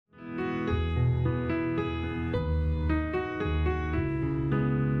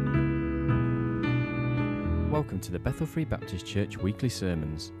welcome to the Bethel Free Baptist Church weekly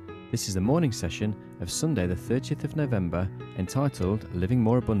sermons. This is the morning session of Sunday the 30th of November entitled Living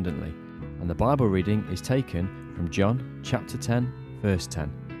More Abundantly, and the Bible reading is taken from John chapter 10 verse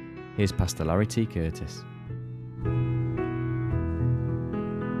 10. Here's Pastor Larry T. Curtis.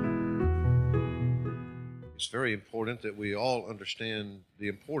 It's very important that we all understand the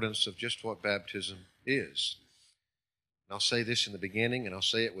importance of just what baptism is. And I'll say this in the beginning, and I'll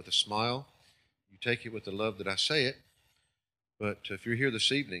say it with a smile. You take it with the love that I say it. But if you're here this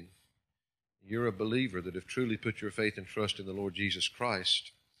evening, you're a believer that have truly put your faith and trust in the Lord Jesus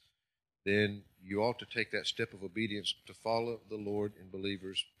Christ, then you ought to take that step of obedience to follow the Lord in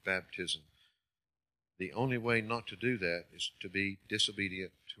believers' baptism. The only way not to do that is to be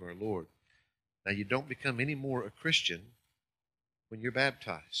disobedient to our Lord. Now, you don't become any more a Christian when you're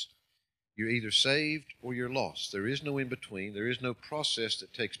baptized. You're either saved or you're lost. There is no in between. There is no process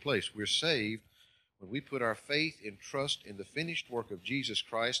that takes place. We're saved when we put our faith and trust in the finished work of Jesus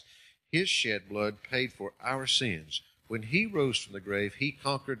Christ. His shed blood paid for our sins. When He rose from the grave, He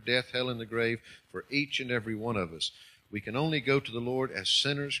conquered death, hell, and the grave for each and every one of us. We can only go to the Lord as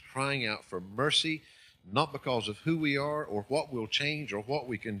sinners crying out for mercy, not because of who we are or what we'll change or what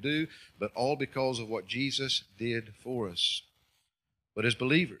we can do, but all because of what Jesus did for us. But as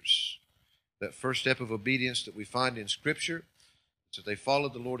believers, that first step of obedience that we find in Scripture is that they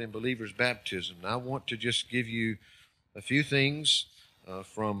followed the Lord in believers' baptism. Now, I want to just give you a few things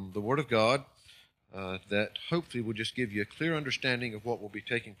from the Word of God that hopefully will just give you a clear understanding of what will be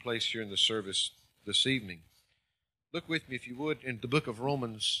taking place here in the service this evening. Look with me, if you would, in the book of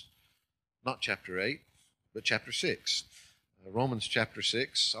Romans, not chapter 8, but chapter 6. Romans chapter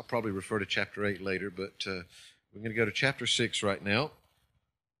 6. I'll probably refer to chapter 8 later, but we're going to go to chapter 6 right now.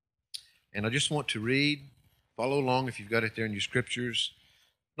 And I just want to read, follow along if you've got it there in your scriptures,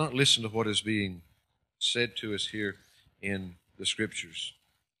 not listen to what is being said to us here in the scriptures.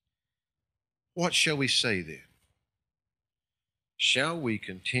 What shall we say then? Shall we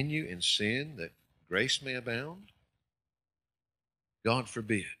continue in sin that grace may abound? God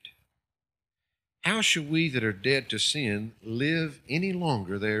forbid. How shall we that are dead to sin live any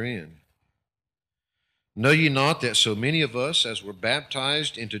longer therein? Know ye not that so many of us as were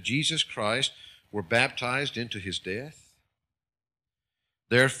baptized into Jesus Christ were baptized into His death?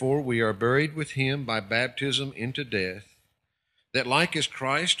 Therefore we are buried with Him by baptism into death, that like as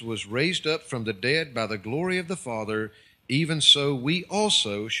Christ was raised up from the dead by the glory of the Father, even so we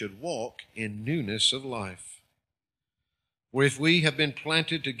also should walk in newness of life. For if we have been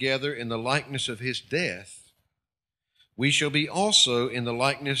planted together in the likeness of His death, we shall be also in the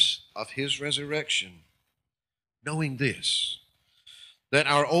likeness of His resurrection, knowing this, that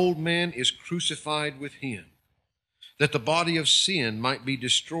our old man is crucified with Him, that the body of sin might be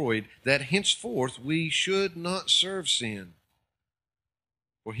destroyed, that henceforth we should not serve sin.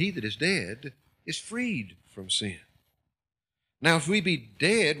 For he that is dead is freed from sin. Now, if we be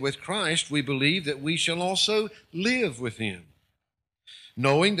dead with Christ, we believe that we shall also live with Him,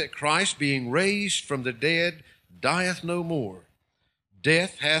 knowing that Christ, being raised from the dead, dieth no more.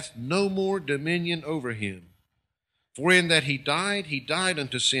 Death hath no more dominion over Him. For in that He died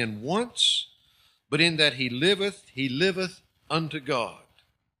unto sin once, but in that He liveth unto God.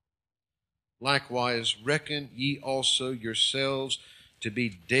 Likewise, reckon ye also yourselves to be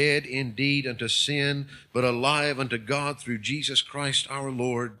dead indeed unto sin, but alive unto God through Jesus Christ our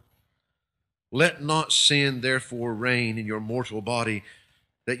Lord. Let not sin therefore reign in your mortal body,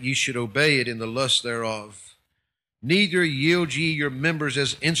 that ye should obey it in the lust thereof. Neither yield ye your members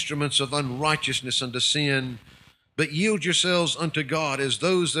as instruments of unrighteousness unto sin, but yield yourselves unto God as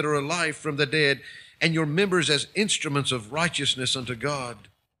those that are alive from the dead, and your members as instruments of righteousness unto God.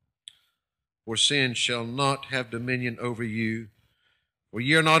 For sin shall not have dominion over you, for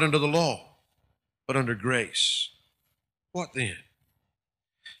ye are not under the law, but under grace. What then?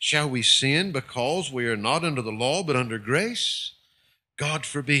 Shall we sin because we are not under the law, but under grace? God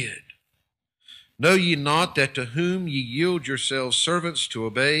forbid. Know ye not that to whom ye yield yourselves servants to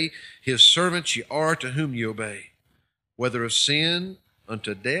obey, His servants ye are to whom ye obey, whether of sin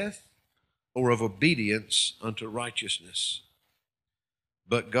unto death, or of obedience unto righteousness?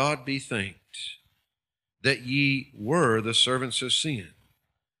 But God be thanked that ye were the servants of sin,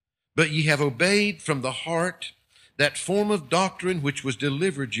 but ye have obeyed from the heart that form of doctrine which was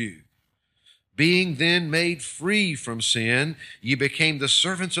delivered you. Being then made free from sin, ye became the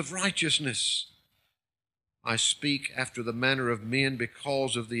servants of righteousness. I speak after the manner of men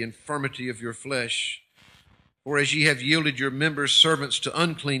because of the infirmity of your flesh. For as ye have yielded your members servants to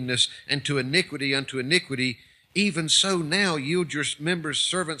uncleanness, and to iniquity unto iniquity, even so now yield your members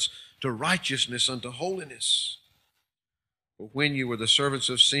servants to righteousness unto holiness. For when you were the servants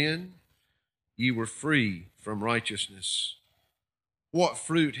of sin, ye were free from righteousness. What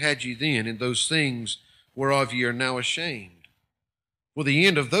fruit had ye then in those things whereof ye are now ashamed? For the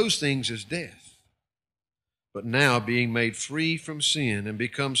end of those things is death. But now, being made free from sin and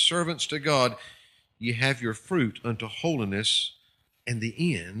become servants to God, ye have your fruit unto holiness, and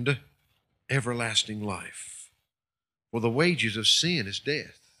the end, everlasting life. For the wages of sin is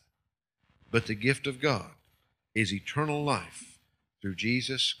death, but the gift of God is eternal life through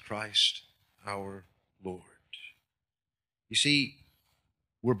Jesus Christ our Lord. You see,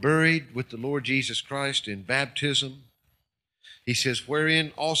 we're buried with the Lord Jesus Christ in baptism. He says,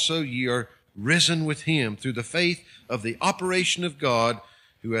 wherein also ye are risen with him through the faith of the operation of God,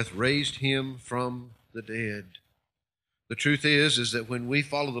 who hath raised him from the dead. The truth is that when we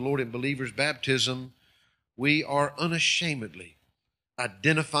follow the Lord in believers' baptism, we are unashamedly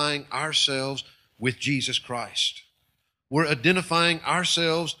identifying ourselves with Jesus Christ. We're identifying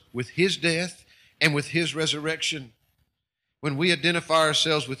ourselves with his death and with his resurrection. When we identify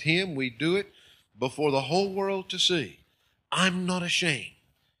ourselves with him, we do it before the whole world to see. I'm not ashamed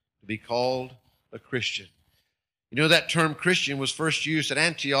to be called a Christian. You know, that term Christian was first used at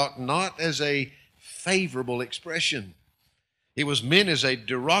Antioch not as a favorable expression. It was meant as a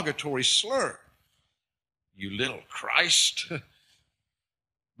derogatory slur. You little Christ.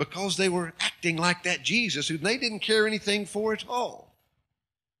 Because they were acting like that Jesus who they didn't care anything for at all.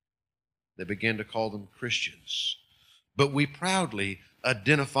 They began to call them Christians. But we proudly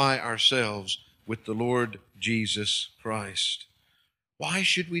identify ourselves with the Lord Jesus Christ. Why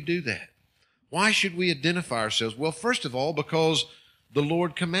should we do that? Why should we identify ourselves? Well, first of all, because the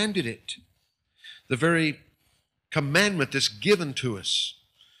Lord commanded it. The very commandment that's given to us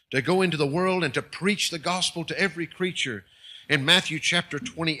to go into the world and to preach the gospel to every creature. In Matthew chapter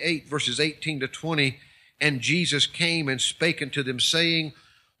 28, verses 18 to 20, and Jesus came and spake unto them, saying,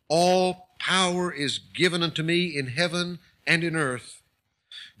 all power is given unto me in heaven and in earth.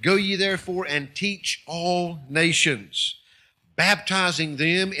 Go ye therefore and teach all nations, baptizing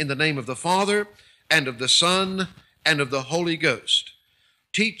them in the name of the Father and of the Son and of the Holy Ghost,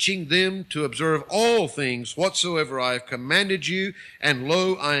 teaching them to observe all things whatsoever I have commanded you, and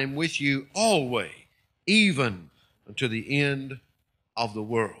lo, I am with you always, even unto the end of the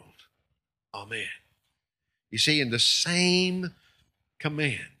world. Amen. You see, in the same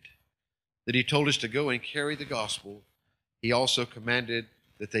command that he told us to go and carry the gospel, he also commanded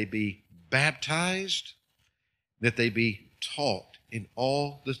that they be baptized, that they be taught in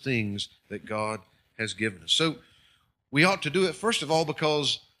all the things that God has given us. So we ought to do it, first of all,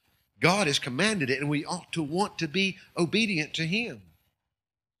 because God has commanded it, and we ought to want to be obedient to him.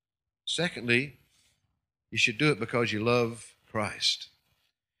 Secondly, you should do it because you love Christ.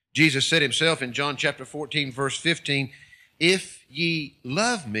 Jesus said himself in John chapter 14, verse 15, if ye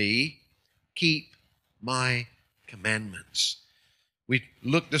love me, keep my commandments. We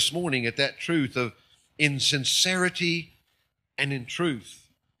looked this morning at that truth of in sincerity and in truth.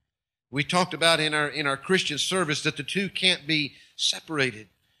 We talked about in our Christian service that the two can't be separated.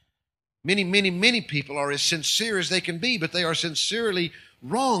 Many people are as sincere as they can be, but they are sincerely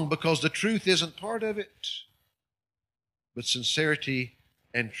wrong because the truth isn't part of it. But sincerity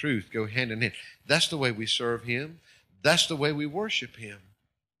and truth go hand in hand. That's the way we serve him. That's the way we worship him.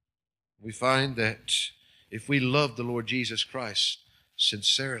 We find that if we love the Lord Jesus Christ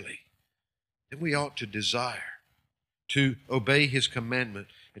sincerely, then we ought to desire to obey his commandment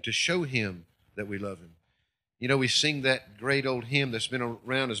and to show him that we love him. You know, we sing that great old hymn that's been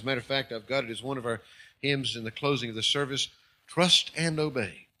around. As a matter of fact, I've got it as one of our hymns in the closing of the service. Trust and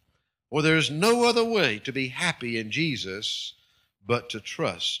obey. For there is no other way to be happy in Jesus but to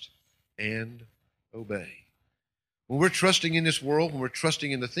trust and obey. When we're trusting in this world, when we're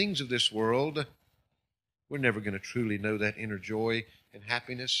trusting in the things of this world, we're never going to truly know that inner joy and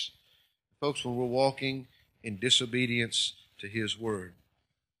happiness. Folks, when we're walking in disobedience to his word.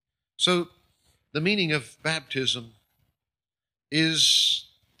 So, the meaning of baptism is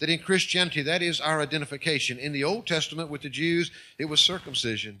that in Christianity, that is our identification. In the Old Testament with the Jews, it was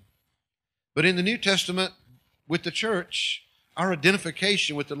circumcision. But in the New Testament with the church, our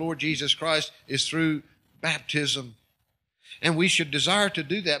identification with the Lord Jesus Christ is through baptism. And we should desire to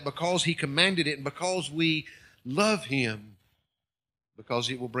do that because he commanded it and because we love him, because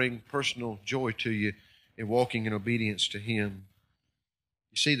it will bring personal joy to you in walking in obedience to him.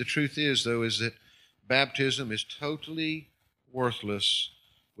 You see, the truth is, though, is that baptism is totally worthless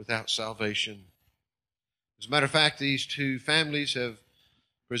without salvation. As a matter of fact, these two families have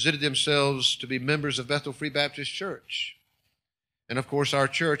presented themselves to be members of Bethel Free Baptist Church. And of course, our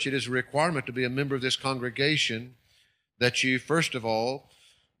church, it is a requirement to be a member of this congregation that you, first of all,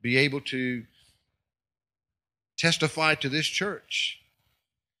 be able to testify to this church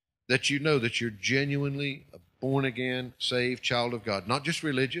that you know that you're genuinely a born-again, saved child of God. Not just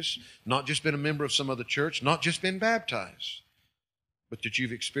religious, not just been a member of some other church, not just been baptized, but that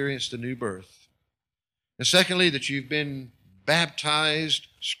you've experienced a new birth. And secondly, that you've been baptized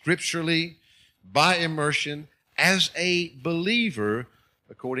scripturally by immersion as a believer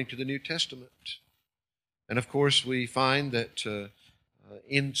according to the New Testament. And of course, we find that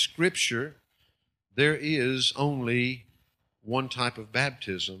in Scripture, there is only one type of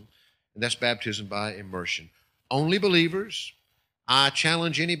baptism, and that's baptism by immersion. Only believers. I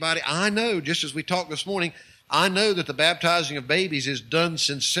challenge anybody. I know, just as we talked this morning, I know that the baptizing of babies is done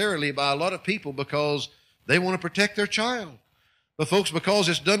sincerely by a lot of people because they want to protect their child. But folks, because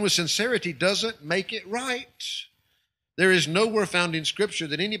it's done with sincerity doesn't make it right. There is nowhere found in Scripture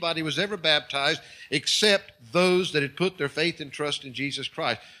that anybody was ever baptized except those that had put their faith and trust in Jesus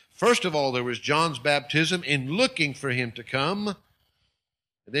Christ. First of all, there was John's baptism in looking for him to come.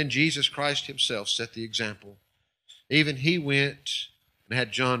 And then Jesus Christ himself set the example. Even he went and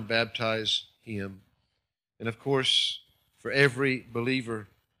had John baptize him. And of course, for every believer,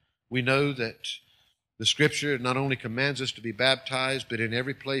 we know that the Scripture not only commands us to be baptized, but in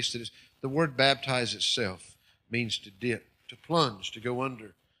every place that is, the word baptize itself means to dip, to plunge, to go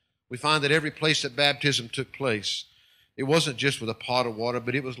under. We find that every place that baptism took place, it wasn't just with a pot of water,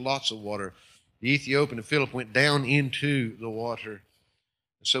 but it was lots of water. The Ethiopian and Philip went down into the water.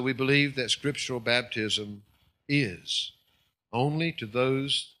 And so we believe that scriptural baptism is only to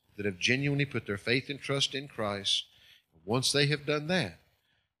those that have genuinely put their faith and trust in Christ. Once they have done that,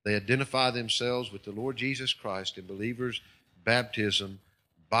 they identify themselves with the Lord Jesus Christ in believers' baptism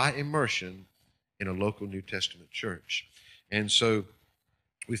by immersion in a local New Testament church. And so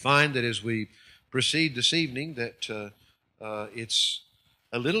we find that as we proceed this evening that it's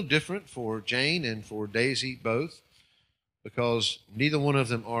a little different for Jane and for Daisy both, because neither one of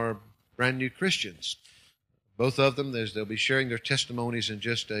them are brand new Christians. Both of them, they'll be sharing their testimonies in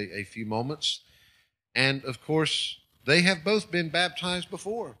just a few moments. And of course, they have both been baptized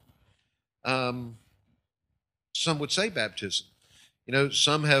before. Some would say baptism. You know,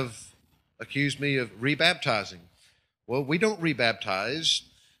 some have accused me of rebaptizing. Well, we don't rebaptize.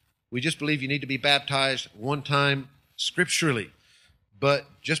 We just believe you need to be baptized one time scripturally. But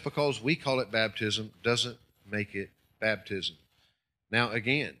just because we call it baptism doesn't make it baptism. Now,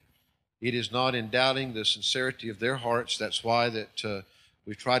 again, it is not in doubting the sincerity of their hearts. That's why that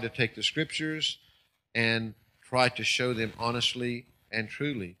we've tried to take the Scriptures and try to show them honestly and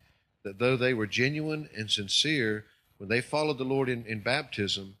truly that though they were genuine and sincere when they followed the Lord in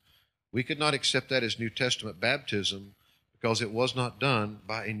baptism, we could not accept that as New Testament baptism because it was not done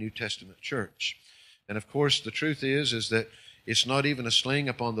by a New Testament church. And of course, the truth is that it's not even a sling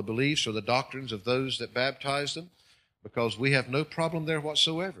upon the beliefs or the doctrines of those that baptize them, because we have no problem there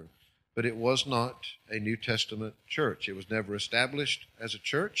whatsoever. But it was not a New Testament church. It was never established as a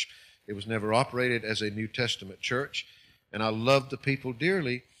church. It was never operated as a New Testament church. And I love the people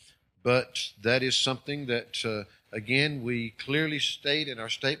dearly, but that is something that, again, we clearly state in our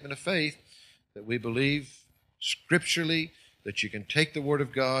statement of faith that we believe scripturally that you can take the Word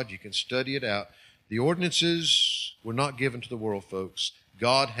of God, you can study it out. The ordinances were not given to the world, folks.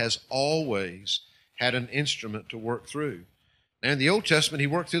 God has always had an instrument to work through. And in the Old Testament, He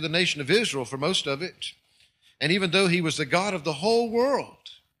worked through the nation of Israel for most of it. And even though He was the God of the whole world,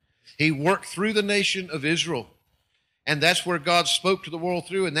 He worked through the nation of Israel. And that's where God spoke to the world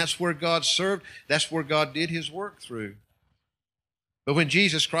through, and that's where God served. That's where God did His work through. But when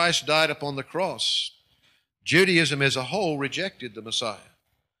Jesus Christ died upon the cross, Judaism as a whole rejected the Messiah.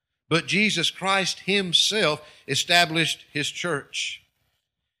 But Jesus Christ Himself established His church.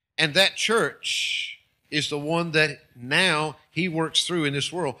 And that church is the one that now He works through in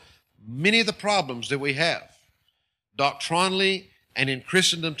this world. Many of the problems that we have doctrinally and in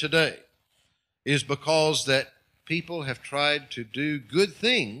Christendom today is because that people have tried to do good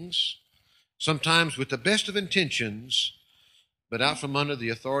things, sometimes with the best of intentions, but out from under the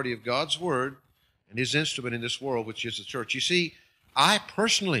authority of God's Word and His instrument in this world, which is the church. You see, I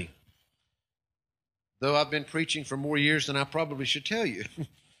personally, though I've been preaching for more years than I probably should tell you,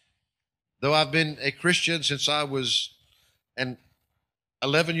 though I've been a Christian since I was an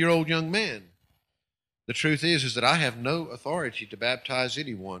 11-year-old young man, the truth is that I have no authority to baptize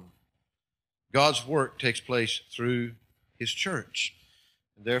anyone. God's work takes place through His church.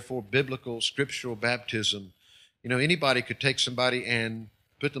 And therefore, biblical, scriptural baptism, you know, anybody could take somebody and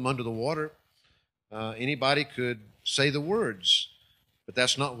put them under the water. Anybody could say the words. But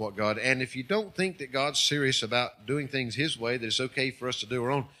that's not what God, and if you don't think that God's serious about doing things His way, that it's okay for us to do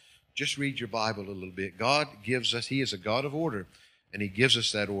our own, just read your Bible a little bit. God gives us, He is a God of order, and He gives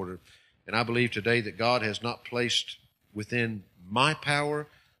us that order. And I believe today that God has not placed within my power,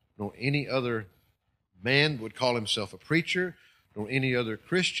 nor any other man would call himself a preacher, nor any other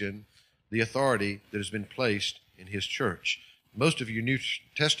Christian, the authority that has been placed in His church. Most of your New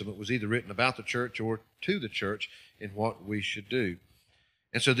Testament was either written about the church or to the church in what we should do.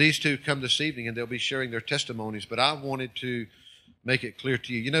 And so these two come this evening, and they'll be sharing their testimonies, but I wanted to make it clear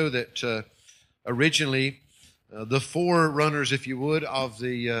to you. You know that originally the forerunners, if you would, of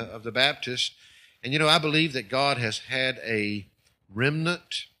the Baptist, and you know, I believe that God has had a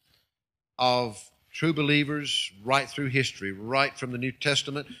remnant of true believers right through history, right from the New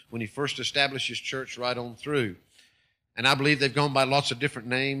Testament when He first established His church right on through. And I believe they've gone by lots of different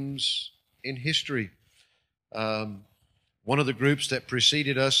names in history. One of the groups that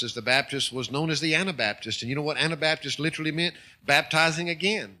preceded us as the Baptists was known as the Anabaptists. And you know what Anabaptist literally meant? Baptizing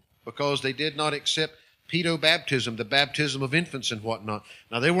again, because they did not accept pedobaptism, the baptism of infants and whatnot.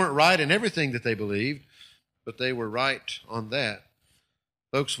 Now, they weren't right in everything that they believed, but they were right on that.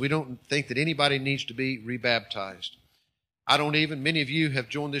 Folks, we don't think that anybody needs to be rebaptized. Many of you have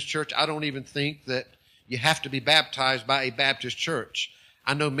joined this church, I don't even think that you have to be baptized by a Baptist church.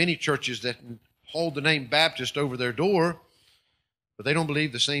 I know many churches that hold the name Baptist over their door, but they don't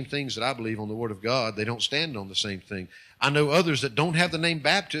believe the same things that I believe on the Word of God. They don't stand on the same thing. I know others that don't have the name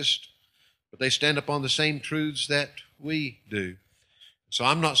Baptist, but they stand upon the same truths that we do. So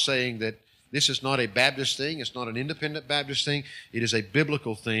I'm not saying that this is not a Baptist thing. It's not an independent Baptist thing. It is a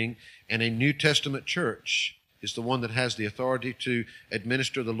biblical thing, and a New Testament church is the one that has the authority to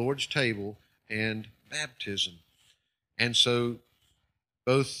administer the Lord's table and baptism. And so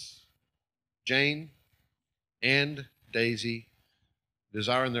both Jane and Daisy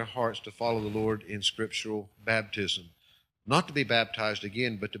desire in their hearts to follow the Lord in scriptural baptism. Not to be baptized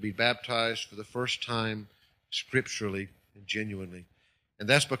again, but to be baptized for the first time scripturally and genuinely. And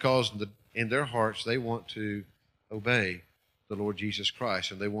that's because in their hearts they want to obey the Lord Jesus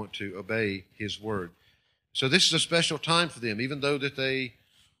Christ, and they want to obey His Word. So this is a special time for them. Even though that they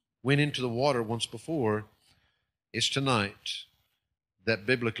went into the water once before, it's tonight that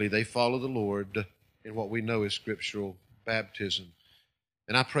biblically they follow the Lord in what we know is scriptural baptism.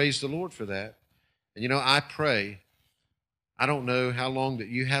 And I praise the Lord for that. And you know, I pray, I don't know how long that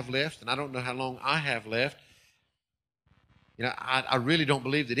you have left, and I don't know how long I have left. You know, I really don't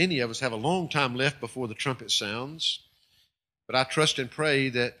believe that any of us have a long time left before the trumpet sounds. But I trust and pray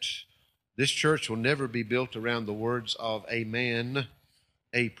that this church will never be built around the words of a man,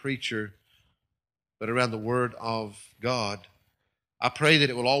 a preacher, but around the Word of God. I pray that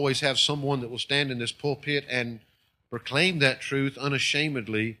it will always have someone that will stand in this pulpit and proclaim that truth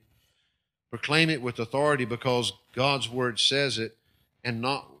unashamedly, proclaim it with authority because God's Word says it, and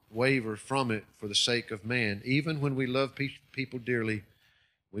not waver from it for the sake of man. Even when we love people dearly,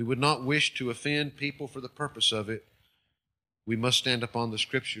 we would not wish to offend people for the purpose of it. We must stand upon the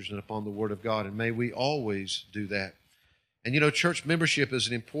Scriptures and upon the Word of God, and may we always do that. And you know, church membership is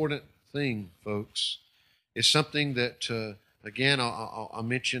an important thing, folks. It's something that, again, I'll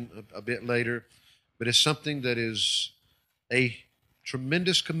mention a bit later, but it's something that is a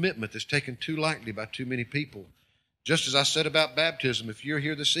tremendous commitment that's taken too lightly by too many people. Just as I said about baptism, if you're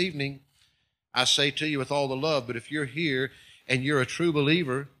here this evening, I say to you with all the love, but if you're here and you're a true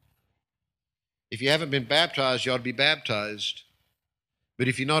believer, if you haven't been baptized, you ought to be baptized. But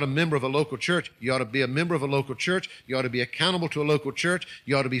if you're not a member of a local church, you ought to be a member of a local church. You ought to be accountable to a local church.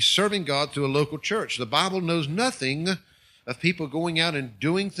 You ought to be serving God through a local church. The Bible knows nothing of people going out and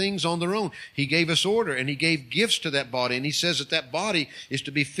doing things on their own. He gave us order, and He gave gifts to that body, and He says that that body is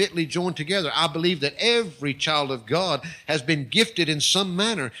to be fitly joined together. I believe that every child of God has been gifted in some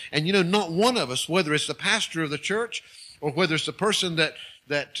manner. And you know, not one of us, whether it's the pastor of the church or whether it's the person that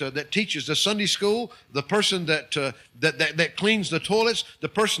teaches the Sunday school, the person that cleans the toilets, the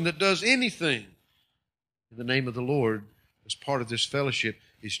person that does anything in the name of the Lord as part of this fellowship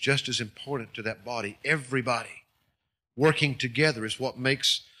is just as important to that body. Everybody working together is what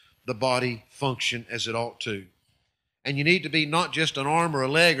makes the body function as it ought to. And you need to be not just an arm or a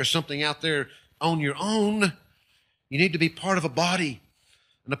leg or something out there on your own. You need to be part of a body.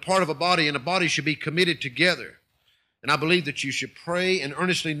 And a part of a body should be committed together. And I believe that you should pray and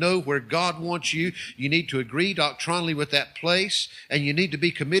earnestly know where God wants you. You need to agree doctrinally with that place, and you need to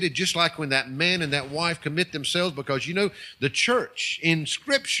be committed just like when that man and that wife commit themselves, because you know the church in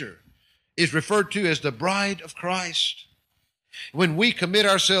Scripture is referred to as the bride of Christ. When we commit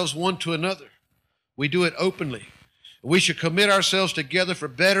ourselves one to another, we do it openly. We should commit ourselves together for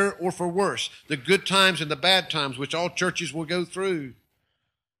better or for worse, the good times and the bad times, which all churches will go through.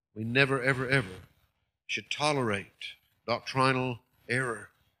 We never, ever, ever should tolerate doctrinal error.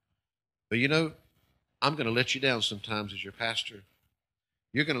 But you know, I'm going to let you down sometimes as your pastor.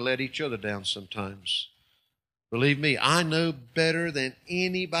 You're going to let each other down sometimes. Believe me, I know better than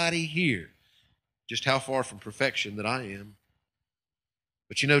anybody here just how far from perfection that I am.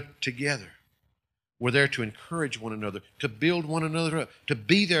 But you know, together, we're there to encourage one another, to build one another up, to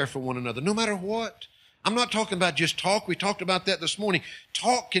be there for one another, no matter what. I'm not talking about just talk. We talked about that this morning.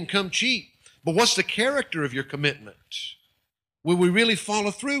 Talk can come cheap. But what's the character of your commitment? Will we really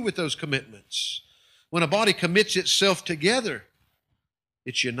follow through with those commitments? When a body commits itself together,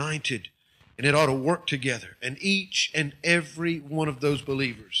 it's united, and it ought to work together. And each and every one of those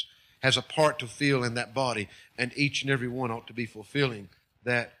believers has a part to fill in that body, and each and every one ought to be fulfilling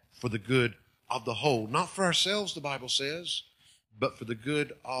that for the good of the whole. Not for ourselves, the Bible says, but for the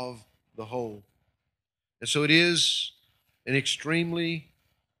good of the whole. And so it is an extremely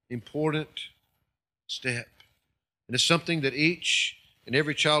important step. And it's something that each and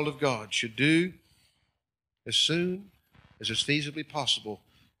every child of God should do as soon as is feasibly possible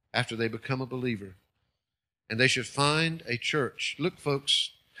after they become a believer. And they should find a church. Look,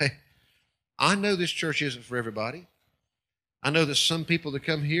 folks, hey, I know this church isn't for everybody. I know that some people that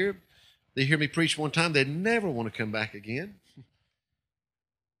come here, they hear me preach one time, they never want to come back again.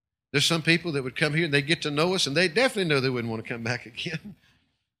 There's some people that would come here and they get to know us and they definitely know they wouldn't want to come back again.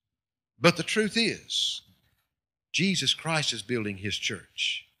 But the truth is, Jesus Christ is building His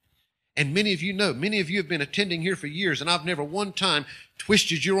church. And many of you know, many of you have been attending here for years, and I've never one time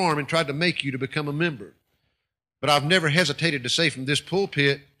twisted your arm and tried to make you to become a member. But I've never hesitated to say from this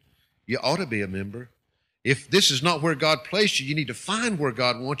pulpit, you ought to be a member. If this is not where God placed you, you need to find where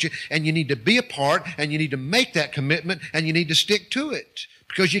God wants you, and you need to be a part, and you need to make that commitment, and you need to stick to it.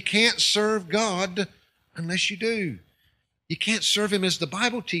 Because you can't serve God unless you do. You can't serve Him as the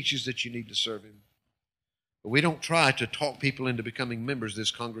Bible teaches that you need to serve Him. But we don't try to talk people into becoming members of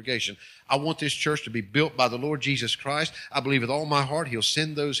this congregation. I want this church to be built by the Lord Jesus Christ. I believe with all my heart He'll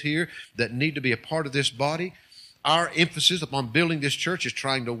send those here that need to be a part of this body. Our emphasis upon building this church is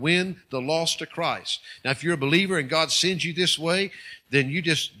trying to win the lost to Christ. Now, if you're a believer and God sends you this way, then you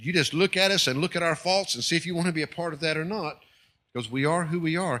just look at us and look at our faults and see if you want to be a part of that or not. Because we are who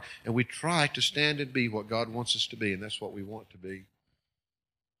we are, and we try to stand and be what God wants us to be, and that's what we want to be.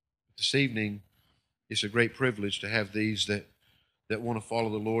 This evening, it's a great privilege to have these that want to follow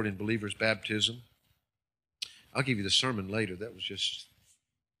the Lord in believers' baptism. I'll give you the sermon later. That was just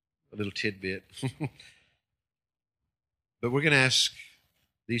a little tidbit. But we're going to ask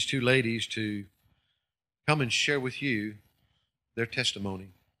these two ladies to come and share with you their testimony.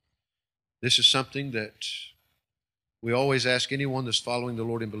 This is something that we always ask anyone that's following the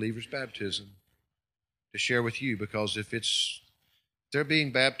Lord in believers' baptism to share with you, because if they're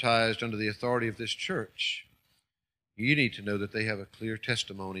being baptized under the authority of this church, you need to know that they have a clear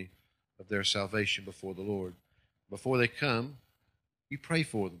testimony of their salvation before the Lord. Before they come, you pray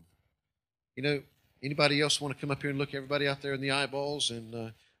for them. You know, anybody else want to come up here and look everybody out there in the eyeballs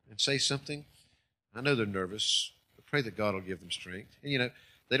and say something? I know they're nervous, but pray that God will give them strength. And, you know,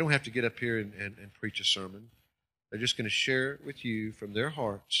 they don't have to get up here and preach a sermon. They're just going to share with you from their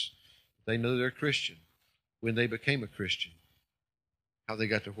hearts. They know they're a Christian, when they became a Christian, how they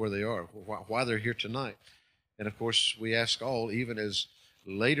got to where they are, why they're here tonight. And, of course, we ask all, even as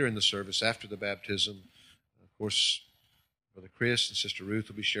later in the service, after the baptism, of course, Brother Chris and Sister Ruth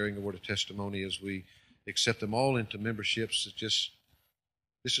will be sharing a word of testimony as we accept them all into memberships. It's just,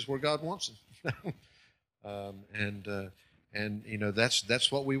 this is where God wants them. And you know,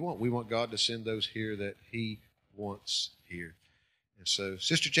 that's what we want. We want God to send those here that He wants here. And so,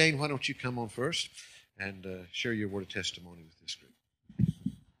 Sister Jane, why don't you come on first and share your word of testimony with this group.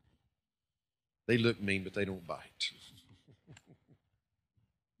 They look mean, but they don't bite.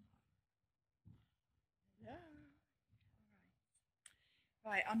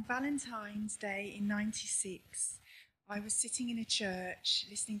 Right, on Valentine's Day in '96, I was sitting in a church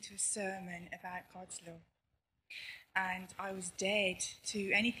listening to a sermon about God's love. And I was dead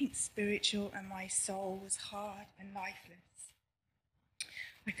to anything spiritual, and my soul was hard and lifeless.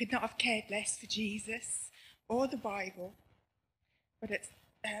 I could not have cared less for Jesus or the Bible, but at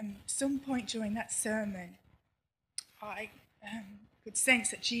some point during that sermon, I could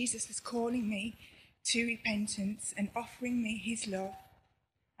sense that Jesus was calling me to repentance and offering me His love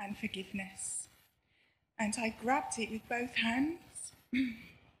and forgiveness. And I grabbed it with both hands.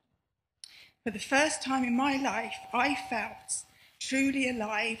 For the first time in my life, I felt truly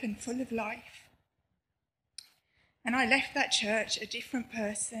alive and full of life. And I left that church a different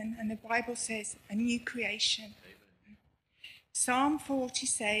person, and the Bible says a new creation. Amen. Psalm 40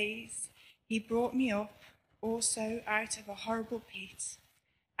 says, he brought me up also out of a horrible pit,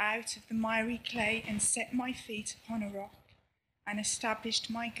 out of the miry clay, and set my feet upon a rock, and established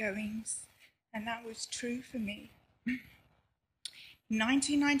my goings. And that was true for me. In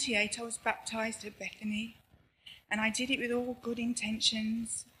 1998, I was baptized at Bethany, and I did it with all good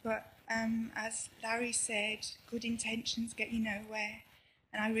intentions, but as Larry said, good intentions get you nowhere.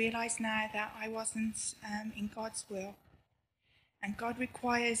 And I realise now that I wasn't in God's will. And God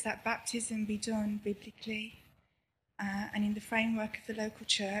requires that baptism be done biblically and in the framework of the local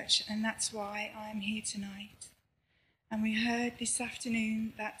church, and that's why I'm here tonight. And we heard this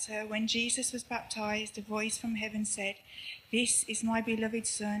afternoon that when Jesus was baptised, a voice from heaven said, "This is my beloved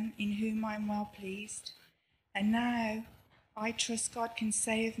Son, in whom I am well pleased." And now I trust God can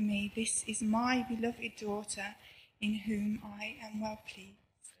say of me, "This is my beloved daughter, in whom I am well pleased."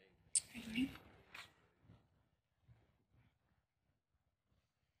 Amen.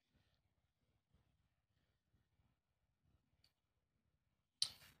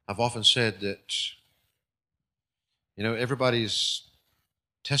 I've often said that, everybody's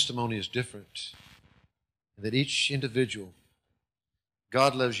testimony is different, and that each individual,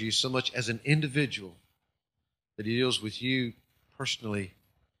 God loves you so much as an individual that He deals with you personally.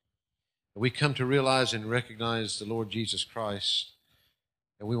 And we come to realize and recognize the Lord Jesus Christ,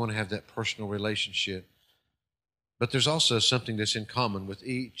 and we want to have that personal relationship. But there's also something that's in common with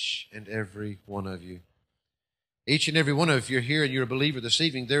each and every one of you. Each and every one of you, if you're here and you're a believer this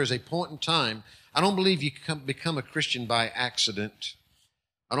evening, there is a point in time. I don't believe you become a Christian by accident.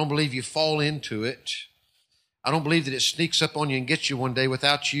 I don't believe you fall into it. I don't believe that it sneaks up on you and gets you one day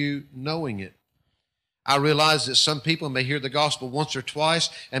without you knowing it. I realize that some people may hear the gospel once or twice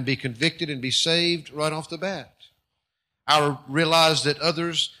and be convicted and be saved right off the bat. I realize that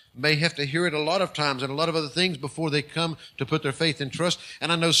others may have to hear it a lot of times and a lot of other things before they come to put their faith and trust. And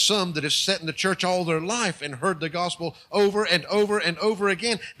I know some that have sat in the church all their life and heard the gospel over and over and over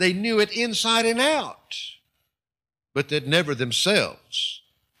again. They knew it inside and out, but they'd never themselves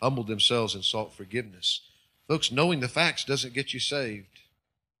humbled themselves and sought forgiveness. Folks, knowing the facts doesn't get you saved.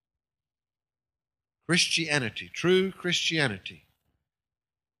 Christianity, true Christianity,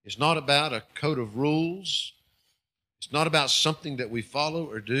 is not about a code of rules. It's not about something that we follow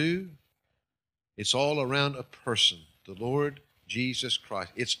or do. It's all around a person, the Lord Jesus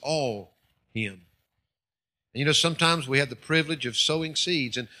Christ. It's all Him. And sometimes we have the privilege of sowing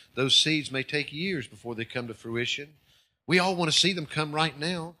seeds, and those seeds may take years before they come to fruition. We all want to see them come right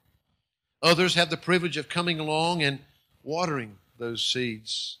now. Others have the privilege of coming along and watering those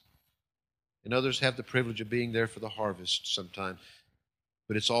seeds. And others have the privilege of being there for the harvest sometime.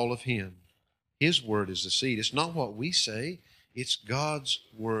 But it's all of Him. His word is the seed. It's not what we say. It's God's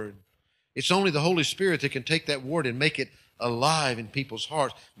word. It's only the Holy Spirit that can take that word and make it alive in people's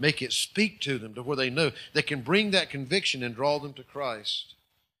hearts, make it speak to them to where they know, that can bring that conviction and draw them to Christ.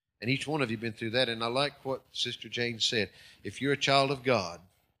 And each one of you have been through that. And I like what Sister Jane said. If you're a child of God,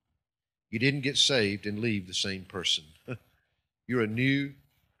 you didn't get saved and leave the same person. You're a new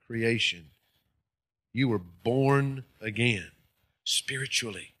creation. You were born again,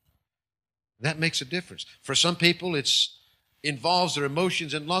 spiritually. That makes a difference. For some people, it involves their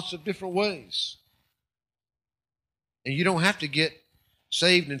emotions in lots of different ways. And you don't have to get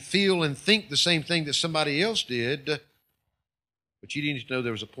saved and feel and think the same thing that somebody else did. But you need to know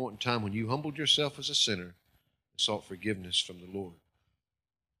there was a point in time when you humbled yourself as a sinner and sought forgiveness from the Lord.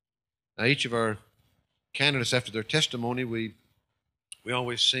 Now, each of our candidates, after their testimony, we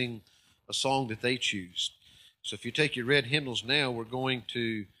always sing a song that they choose. So if you take your red hymnals now, we're going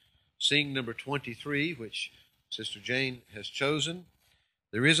to sing number 23, which Sister Jane has chosen.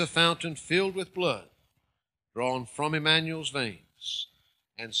 There is a fountain filled with blood, drawn from Emmanuel's veins,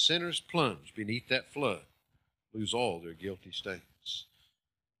 and sinners plunge beneath that flood, lose all their guilty stains.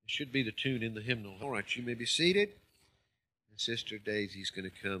 It should be the tune in the hymnal. All right, you may be seated. And Sister Daisy's going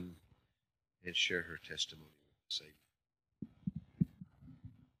to come and share her testimony with the Savior.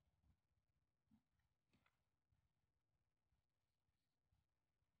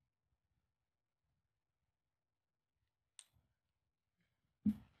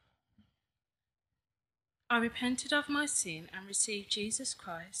 I repented of my sin and received Jesus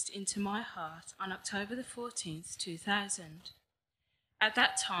Christ into my heart on October the 14th, 2000. At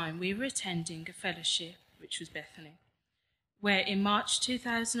that time, we were attending a fellowship, which was Bethany, where in March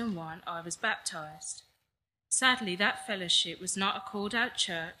 2001 I was baptized. Sadly, that fellowship was not a called-out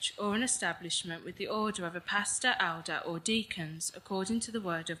church or an establishment with the order of a pastor, elder, or deacons, according to the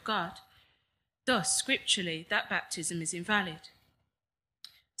Word of God. Thus, scripturally, that baptism is invalid.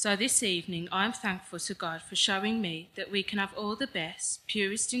 So this evening, I am thankful to God for showing me that we can have all the best,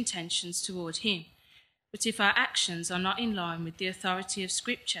 purest intentions toward him, but if our actions are not in line with the authority of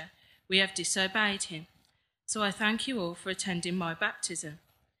Scripture, we have disobeyed him. So I thank you all for attending my baptism.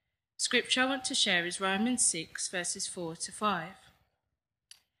 Scripture I want to share is Romans 6, verses 4 to 5. It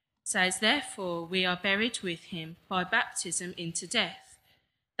says, "Therefore we are buried with him by baptism into death,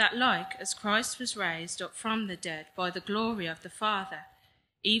 that like as Christ was raised up from the dead by the glory of the Father,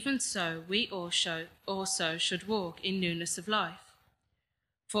 even so we also should walk in newness of life.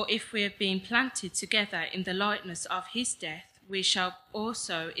 For if we have been planted together in the likeness of his death, we shall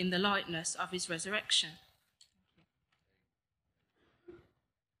also in the likeness of his resurrection."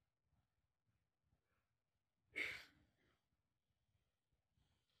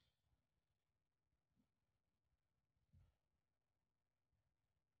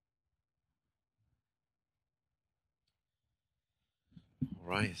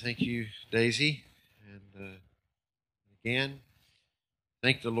 All right. Thank you, Daisy. And again,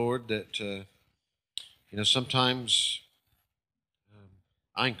 thank the Lord that, sometimes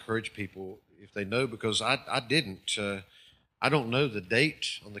I encourage people if they know, because I didn't. I don't know the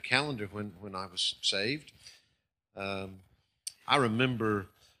date on the calendar when I was saved. I remember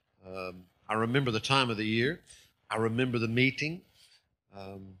the time of the year. I remember the meeting.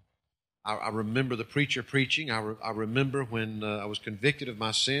 I remember the preacher preaching. I remember when I was convicted of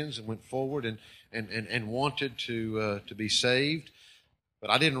my sins and went forward and wanted to be saved. But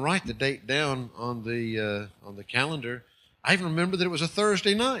I didn't write the date down on the calendar. I even remember that it was a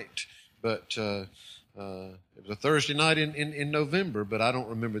Thursday night. But it was a Thursday night in November, but I don't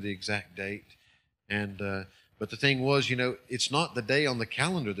remember the exact date. But the thing was, it's not the day on the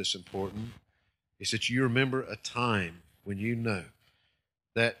calendar that's important. It's that you remember a time when you know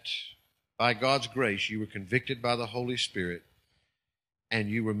that by God's grace you were convicted by the Holy Spirit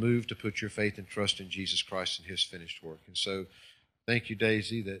and you were moved to put your faith and trust in Jesus Christ and his finished work. And so thank you,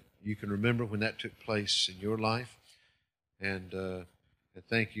 Daisy, that you can remember when that took place in your life. And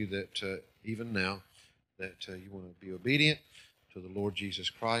thank you that even now that you want to be obedient to the Lord Jesus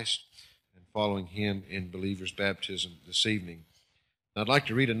Christ and following him in believer's baptism this evening. Now, I'd like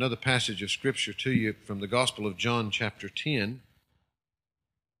to read another passage of Scripture to you from the Gospel of John, chapter 10.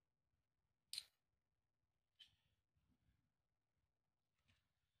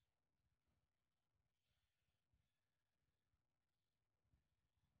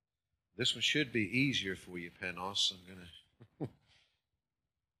 This one should be easier for you, Panos. I'm going to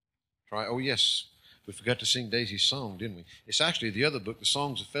try. Oh, yes. We forgot to sing Daisy's song, didn't we? It's actually the other book, the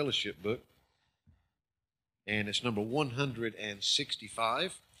Songs of Fellowship book. And it's number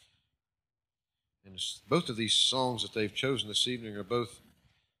 165. And both of these songs that they've chosen this evening are both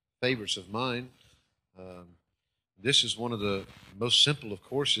favorites of mine. This is one of the most simple of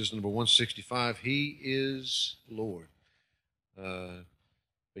courses, number 165, He is Lord.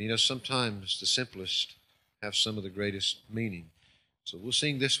 But sometimes the simplest have some of the greatest meaning. So we'll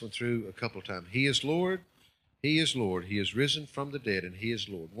sing this one through a couple of times. He is Lord, He is Lord, He is risen from the dead, and He is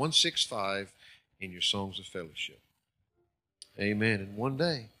Lord. 165 in your Songs of Fellowship. Amen. And one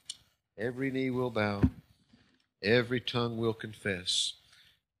day, every knee will bow, every tongue will confess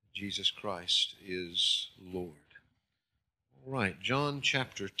Jesus Christ is Lord. All right, John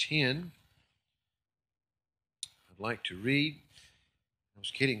chapter 10. I'd like to read. I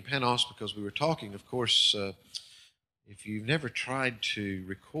was kidding Panos because we were talking, of course, if you've never tried to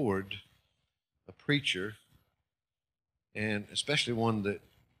record a preacher, and especially one that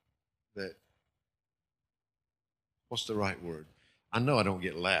what's the right word? I know I don't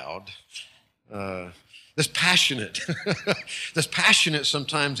get loud. That's passionate. That's passionate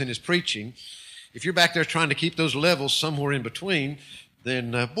sometimes in his preaching. If you're back there trying to keep those levels somewhere in between,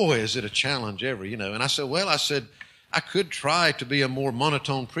 then boy, is it a challenge ever, And I said, I could try to be a more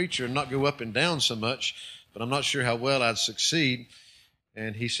monotone preacher and not go up and down so much, but I'm not sure how well I'd succeed.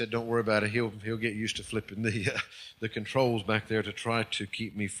 And he said, don't worry about it. He'll get used to flipping the controls back there to try to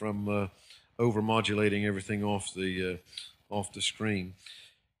keep me from over-modulating everything off the screen.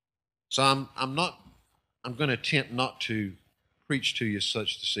 So I'm going to attempt not to preach to you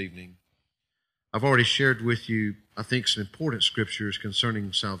such this evening. I've already shared with you, I think, some important scriptures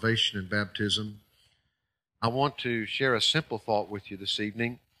concerning salvation and baptism. I want to share a simple thought with you this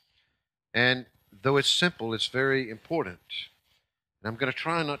evening. And though it's simple, it's very important. And I'm going to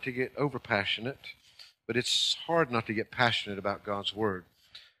try not to get over-passionate, but it's hard not to get passionate about God's Word.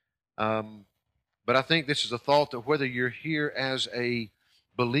 But I think this is a thought that whether you're here as a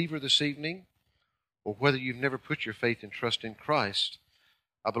believer this evening or whether you've never put your faith and trust in Christ,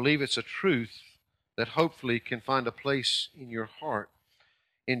 I believe it's a truth that hopefully can find a place in your heart.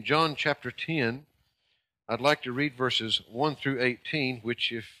 In John chapter 10, I'd like to read verses 1 through 18,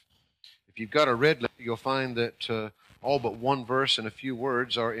 which if you've got a red letter, you'll find that all but one verse and a few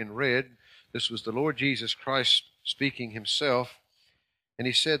words are in red. This was the Lord Jesus Christ speaking himself. And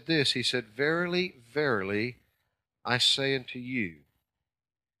he said this, he said, "Verily, verily, I say unto you,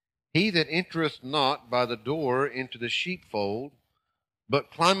 he that entereth not by the door into the sheepfold, but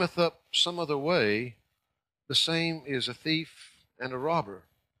climbeth up some other way, the same is a thief and a robber.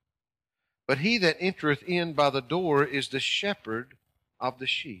 But he that entereth in by the door is the shepherd of the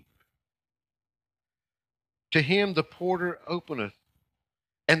sheep. To him the porter openeth,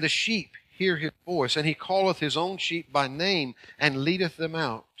 and the sheep hear his voice, and he calleth his own sheep by name, and leadeth them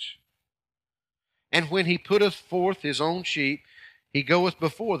out. And when he putteth forth his own sheep, he goeth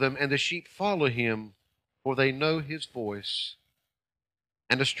before them, and the sheep follow him, for they know his voice.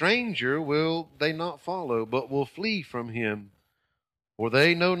 And a stranger will they not follow, but will flee from him, for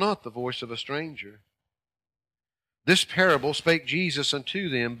they know not the voice of a stranger. This parable spake Jesus unto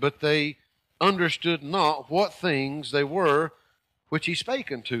them, but they understood not what things they were which he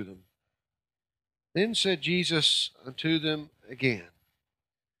spake unto them. Then said Jesus unto them again,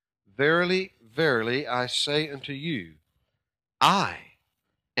 Verily, verily, I say unto you, I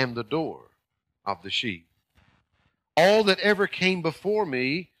am the door of the sheep. All that ever came before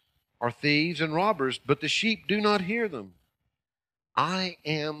me are thieves and robbers, but the sheep do not hear them. I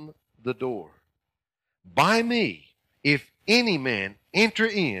am the door. By me, if any man enter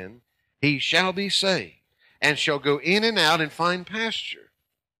in, he shall be saved, and shall go in and out and find pasture.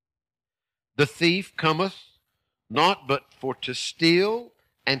 The thief cometh not but for to steal,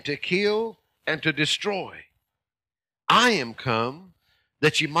 and to kill, and to destroy. I am come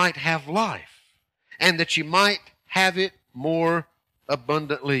that ye might have life, and that ye might have it more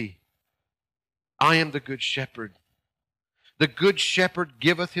abundantly. I am the good shepherd. The good shepherd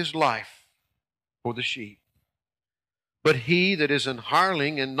giveth his life for the sheep. But he that is an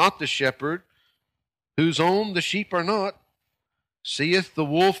hireling and not the shepherd, whose own the sheep are not, seeth the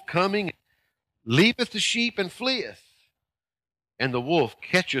wolf coming, leaveth the sheep and fleeth, and the wolf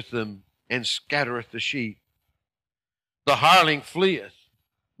catcheth them and scattereth the sheep. The hireling fleeth,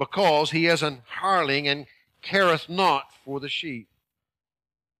 because he is an hireling and careth not for the sheep.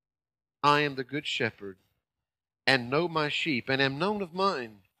 I am the good shepherd, and know my sheep, and am known of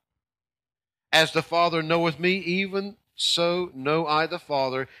mine. As the Father knoweth me, even so know I the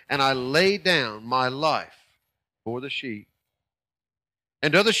Father, and I lay down my life for the sheep.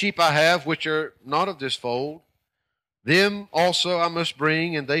 And other sheep I have, which are not of this fold. Them also I must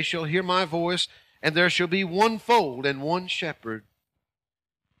bring, and they shall hear my voice, and there shall be one fold and one shepherd.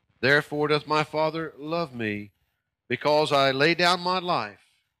 Therefore doth my Father love me, because I lay down my life,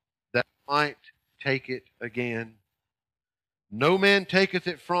 that I might take it again. No man taketh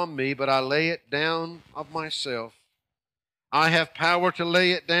it from me, but I lay it down of myself. I have power to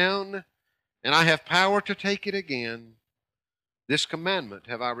lay it down, and I have power to take it again. This commandment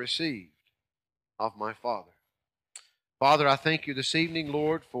have I received of my Father. Father, I thank you this evening,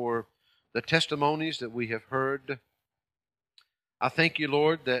 Lord, for the testimonies that we have heard. I thank you,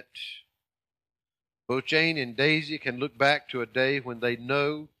 Lord, that both Jane and Daisy can look back to a day when they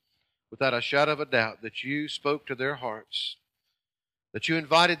know without a shadow of a doubt that you spoke to their hearts, that you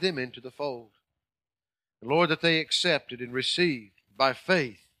invited them into the fold. And Lord, that they accepted and received by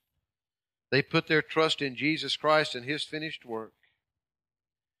faith. They put their trust in Jesus Christ and his finished work.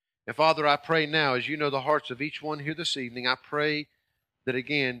 And Father, I pray now, as you know the hearts of each one here this evening, I pray that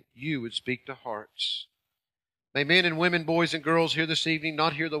again you would speak to hearts. May men and women, boys and girls here this evening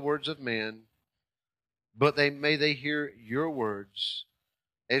not hear the words of men, but may they hear your words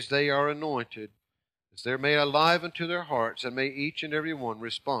as they are anointed, as they're made alive unto their hearts, and may each and every one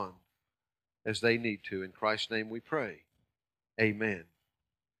respond as they need to. In Christ's name we pray. Amen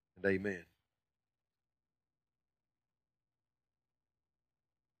and amen.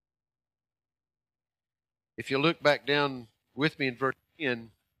 If you look back down with me in verse 10,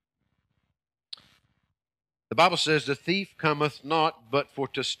 the Bible says, the thief cometh not but for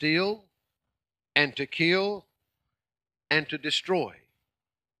to steal, and to kill, and to destroy.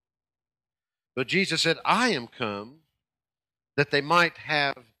 But Jesus said, I am come that they might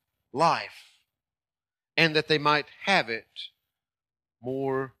have life, and that they might have it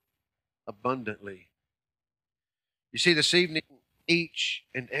more abundantly. You see, this evening, each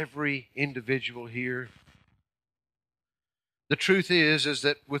and every individual here, the truth is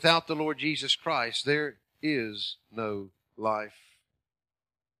that without the Lord Jesus Christ, there is no life.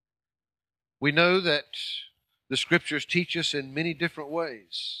 We know that the Scriptures teach us in many different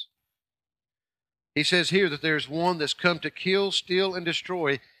ways He says here that there's one that's come to kill, steal, and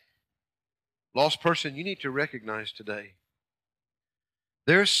destroy. Lost person, you need to recognize today,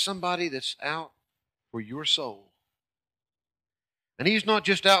 there's somebody that's out for your soul. And he's not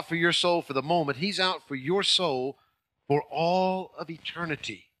just out for your soul for the moment. He's out for your soul for all of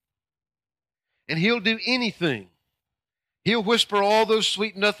eternity. And he'll do anything. He'll whisper all those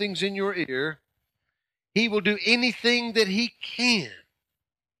sweet nothings in your ear. He will do anything that he can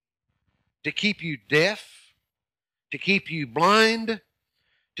to keep you deaf, to keep you blind,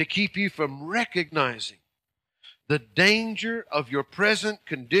 to keep you from recognizing the danger of your present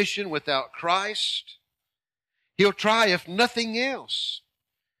condition without Christ. He'll try, if nothing else,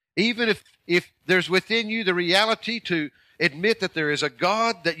 even if there's within you the reality to admit that there is a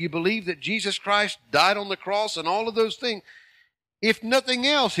God, that you believe that Jesus Christ died on the cross and all of those things, if nothing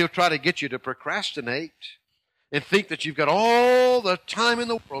else, he'll try to get you to procrastinate and think that you've got all the time in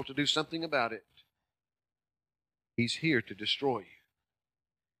the world to do something about it. He's here to destroy you.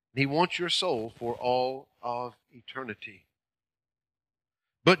 He wants your soul for all of eternity.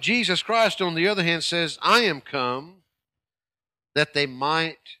 But Jesus Christ, on the other hand, says, I am come that they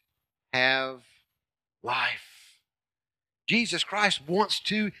might have life. Jesus Christ wants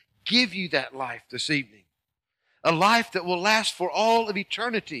to give you that life this evening. A life that will last for all of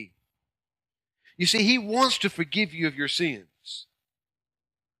eternity. You see, He wants to forgive you of your sins.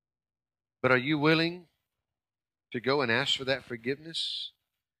 But are you willing to go and ask for that forgiveness?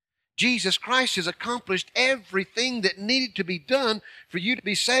 Jesus Christ has accomplished everything that needed to be done for you to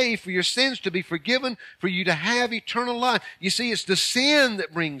be saved, for your sins to be forgiven, for you to have eternal life. You see, it's the sin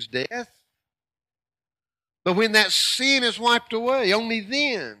that brings death. But when that sin is wiped away, only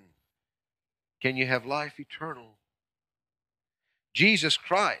then can you have life eternal. Jesus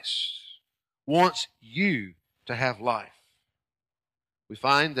Christ wants you to have life. We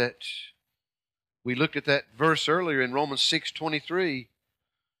find that we looked at that verse earlier in Romans 6:23.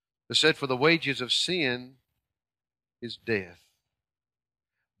 It said, for the wages of sin is death.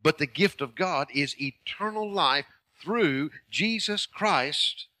 But the gift of God is eternal life through Jesus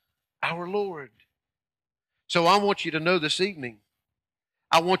Christ our Lord. So I want you to know this evening,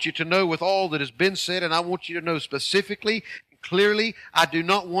 I want you to know with all that has been said, and I want you to know specifically, clearly, I do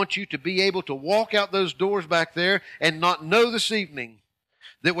not want you to be able to walk out those doors back there and not know this evening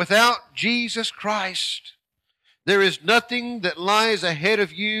that without Jesus Christ, there is nothing that lies ahead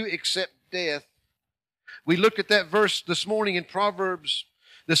of you except death. We looked at that verse this morning in Proverbs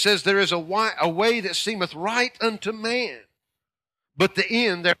that says, there is a way that seemeth right unto man, but the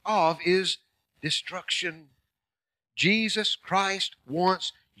end thereof is destruction. Jesus Christ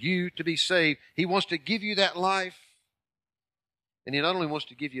wants you to be saved. He wants to give you that life. And He not only wants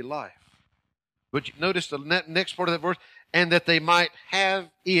to give you life, but you notice the next part of that verse, and that they might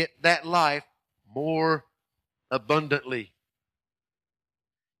have it, that life, more abundantly.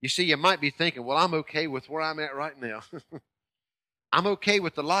 You see, you might be thinking, well, I'm okay with where I'm at right now. I'm okay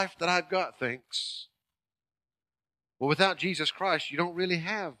with the life that I've got, thanks. Well, without Jesus Christ, you don't really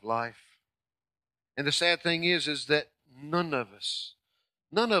have life. And the sad thing is that none of us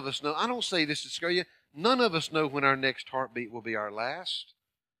know. I don't say this to scare you. None of us know when our next heartbeat will be our last.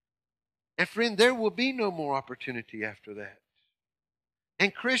 And friend, there will be no more opportunity after that.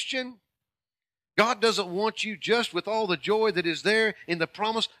 And Christian, God doesn't want you just with all the joy that is there in the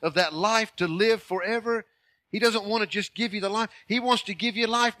promise of that life to live forever. He doesn't want to just give you the life. He wants to give you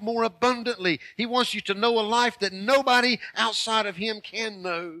life more abundantly. He wants you to know a life that nobody outside of Him can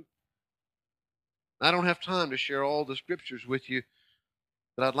know. I don't have time to share all the scriptures with you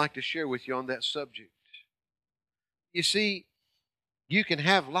that I'd like to share with you on that subject. You see, you can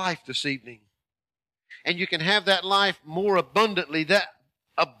have life this evening. And you can have that life more abundantly. That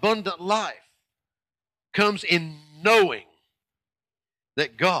abundant life comes in knowing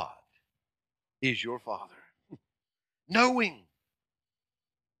that God is your Father. Knowing.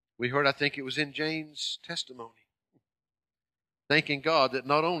 We heard, I think it was in James' testimony, thanking God that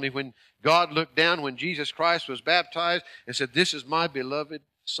not only when God looked down when Jesus Christ was baptized and said, this is my beloved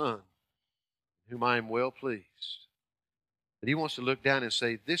Son, whom I am well pleased, but He wants to look down and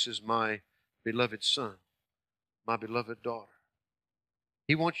say, this is my beloved son, my beloved daughter.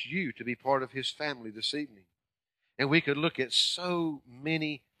 He wants you to be part of His family this evening. And we could look at so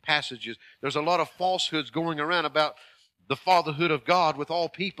many passages. There's a lot of falsehoods going around about the fatherhood of God with all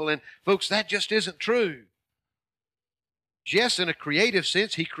people. And folks, that just isn't true. Yes, in a creative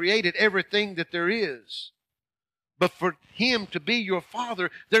sense, He created everything that there is. But for Him to be your Father,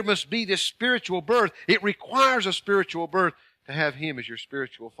 there must be this spiritual birth. It requires a spiritual birth to have Him as your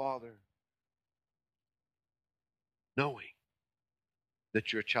spiritual Father. Knowing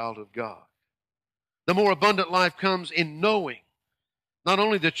that you're a child of God. The more abundant life comes in knowing not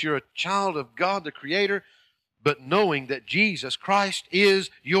only that you're a child of God, the Creator, but knowing that Jesus Christ is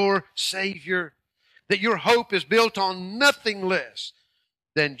your Savior, that your hope is built on nothing less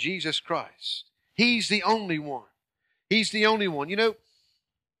than Jesus Christ. He's the only one. He's the only one. You know,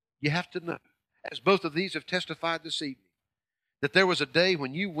 you have to know, as both of these have testified this evening, that there was a day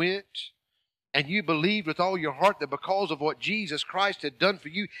when you went and you believed with all your heart that because of what Jesus Christ had done for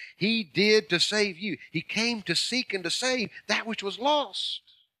you, He did to save you. He came to seek and to save that which was lost.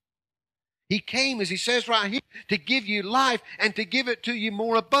 He came, as He says right here, to give you life and to give it to you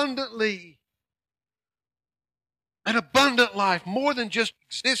more abundantly. An abundant life, more than just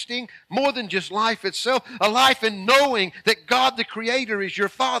existing, more than just life itself, a life in knowing that God the Creator is your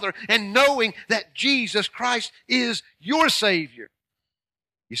Father and knowing that Jesus Christ is your Savior.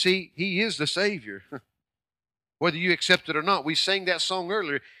 You see, He is the Savior. Whether you accept it or not, we sang that song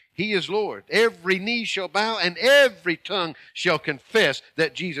earlier, He is Lord. Every knee shall bow and every tongue shall confess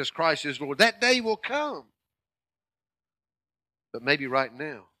that Jesus Christ is Lord. That day will come. But maybe right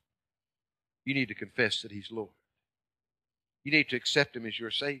now, you need to confess that He's Lord. You need to accept Him as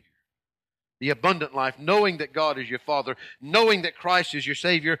your Savior. The abundant life, knowing that God is your Father, knowing that Christ is your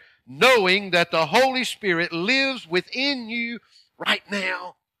Savior, knowing that the Holy Spirit lives within you right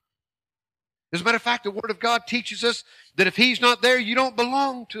now. As a matter of fact, the Word of God teaches us that if He's not there, you don't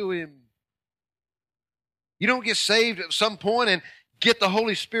belong to Him. You don't get saved at some point and get the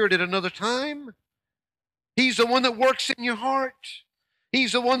Holy Spirit at another time. He's the one that works in your heart.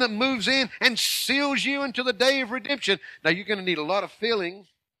 He's the one that moves in and seals you until the day of redemption. Now, you're going to need a lot of filling,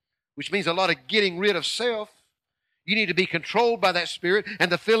 which means a lot of getting rid of self. You need to be controlled by that Spirit, and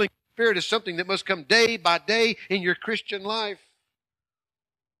the filling of the Spirit is something that must come day by day in your Christian life.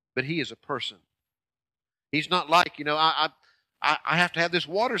 But He is a person. He's not like, I have to have this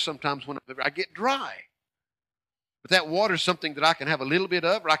water sometimes when I get dry. But that water is something that I can have a little bit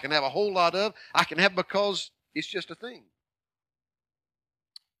of, or I can have a whole lot of. I can have because it's just a thing.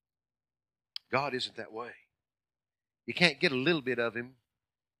 God isn't that way. You can't get a little bit of Him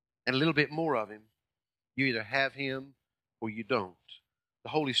and a little bit more of Him. You either have Him or you don't.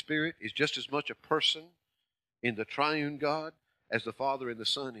 The Holy Spirit is just as much a person in the triune God as the Father and the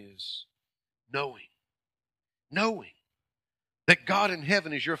Son is. Knowing that God in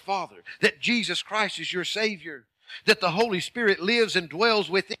heaven is your Father, that Jesus Christ is your Savior, that the Holy Spirit lives and dwells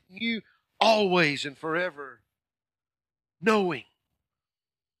within you always and forever. Knowing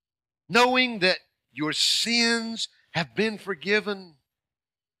that your sins have been forgiven.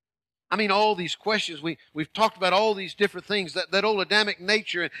 I mean, all these questions, we've talked about all these different things, that old Adamic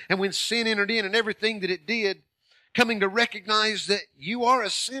nature, and when sin entered in and everything that it did, coming to recognize that you are a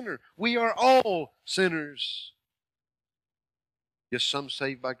sinner. We are all sinners. Just some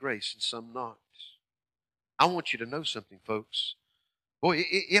saved by grace and some not. I want you to know something, folks. Boy,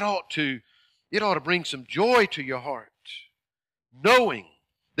 it ought to bring some joy to your heart, knowing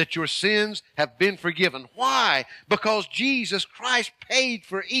that your sins have been forgiven. Why? Because Jesus Christ paid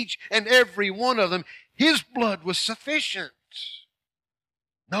for each and every one of them. His blood was sufficient.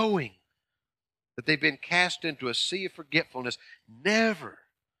 Knowing that they've been cast into a sea of forgetfulness, never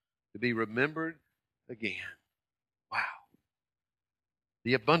to be remembered again. Wow.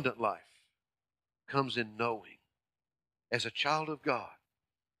 The abundant life comes in knowing, as a child of God,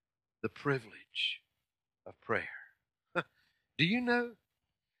 the privilege of prayer. Do you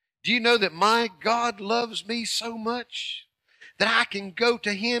know that my God loves me so much that I can go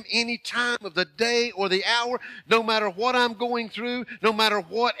to Him any time of the day or the hour, no matter what I'm going through, no matter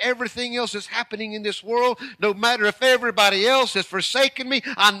what everything else is happening in this world, no matter if everybody else has forsaken me,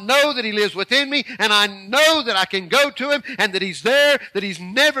 I know that He lives within me, and I know that I can go to Him and that He's there, that He's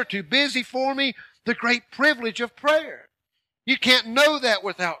never too busy for me. The great privilege of prayer. You can't know that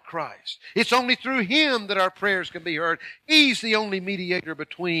without Christ. It's only through Him that our prayers can be heard. He's the only mediator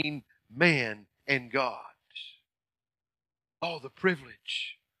between man and God. Oh, the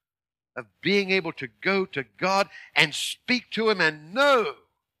privilege of being able to go to God and speak to Him and know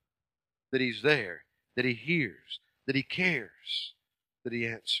that He's there, that He hears, that He cares, that He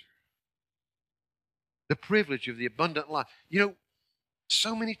answers. The privilege of the abundant life.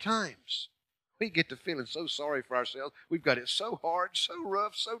 So many times we get to feeling so sorry for ourselves. We've got it so hard, so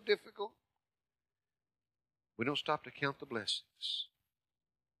rough, so difficult. We don't stop to count the blessings.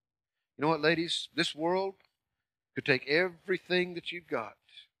 You know what, ladies? This world could take everything that you've got.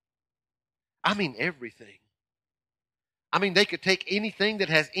 I mean everything. I mean, they could take anything that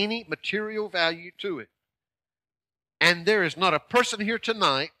has any material value to it. And there is not a person here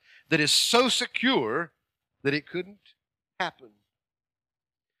tonight that is so secure that it couldn't happen.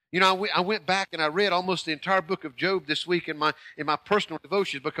 You know, I went back and I read almost the entire book of Job this week in my personal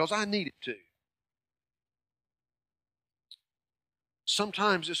devotions because I needed to.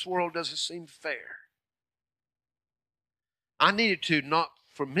 Sometimes this world doesn't seem fair. I needed to, not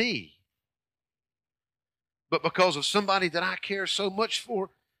for me, but because of somebody that I care so much for,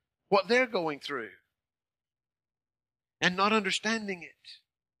 what they're going through, and not understanding it.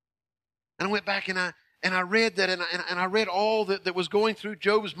 And I went back and I read that, and I read all that was going through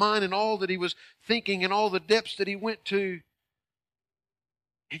Job's mind and all that he was thinking and all the depths that he went to.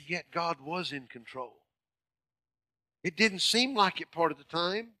 And yet God was in control. It didn't seem like it part of the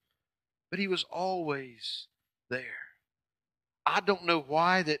time, but He was always there. I don't know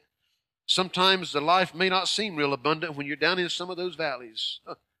why that sometimes the life may not seem real abundant when you're down in some of those valleys.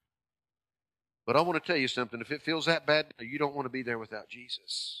 But I want to tell you something. If it feels that bad, you don't want to be there without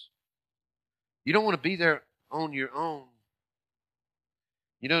Jesus. You don't want to be there on your own.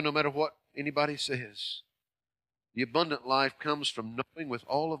 You know, no matter what anybody says, the abundant life comes from knowing with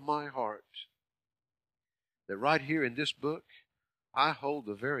all of my heart that right here in this book, I hold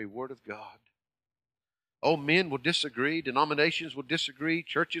the very Word of God. Oh, men will disagree, denominations will disagree,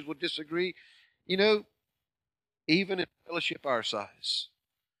 churches will disagree. You know, even in fellowship our size.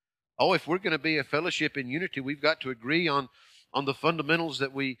 Oh, if we're going to be a fellowship in unity, we've got to agree on the fundamentals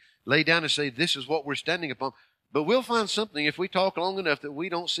that we lay down and say this is what we're standing upon. But we'll find something if we talk long enough that we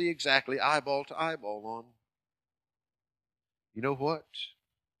don't see exactly eyeball to eyeball on. You know what?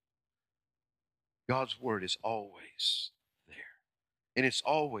 God's Word is always there. And it's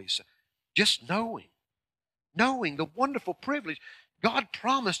always just knowing the wonderful privilege. God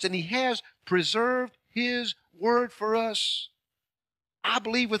promised and He has preserved His Word for us. I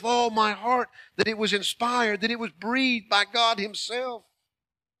believe with all my heart that it was inspired, that it was breathed by God Himself.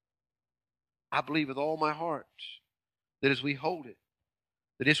 I believe with all my heart that as we hold it,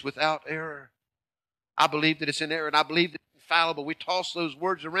 that it's without error. I believe that it's inerrant. I believe that it's infallible. We toss those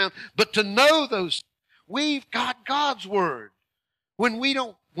words around. But to know those, we've got God's Word. When we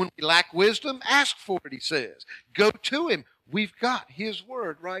lack wisdom, ask for it, He says. Go to Him. We've got His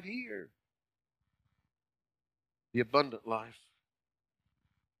Word right here. The abundant life.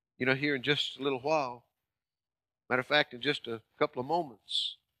 You know, here in just a little while, matter of fact, in just a couple of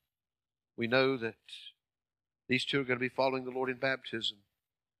moments, we know that these two are going to be following the Lord in baptism.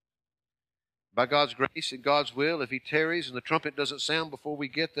 By God's grace and God's will, if He tarries and the trumpet doesn't sound before we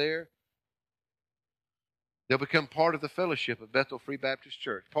get there, they'll become part of the fellowship of Bethel Free Baptist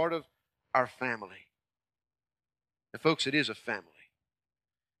Church, part of our family. And folks, it is a family.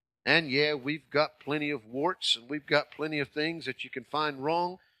 And yeah, we've got plenty of warts and we've got plenty of things that you can find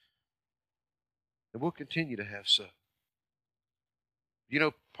wrong. And we'll continue to have so. You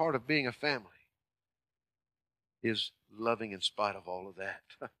know, part of being a family is loving in spite of all of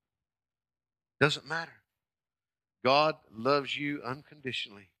that. Doesn't matter. God loves you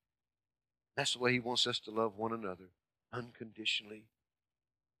unconditionally. That's the way He wants us to love one another, unconditionally.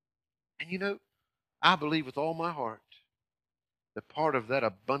 And you know, I believe with all my heart that part of that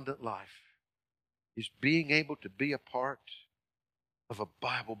abundant life is being able to be a part of a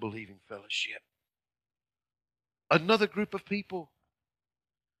Bible-believing fellowship. Another group of people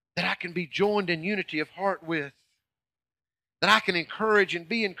that I can be joined in unity of heart with, that I can encourage and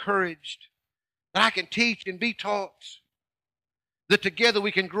be encouraged, that I can teach and be taught, that together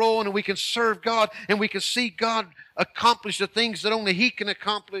we can grow and we can serve God and we can see God accomplish the things that only He can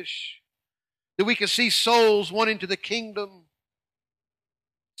accomplish, that we can see souls won into the kingdom,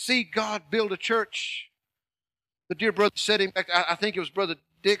 see God build a church. The dear brother said, in fact, I think it was Brother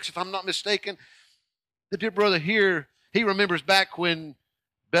Dix, if I'm not mistaken, the dear brother here, he remembers back when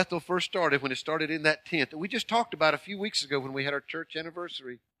Bethel first started, when it started in that tent that we just talked about a few weeks ago when we had our church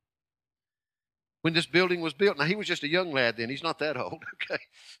anniversary. When this building was built. Now, he was just a young lad then. He's not that old, okay?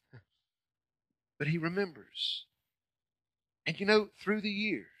 But he remembers. And you know, through the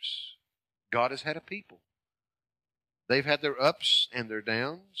years, God has had a people. They've had their ups and their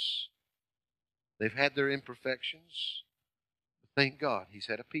downs. They've had their imperfections. But thank God He's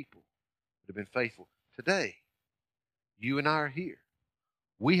had a people that have been faithful. Today, you and I are here.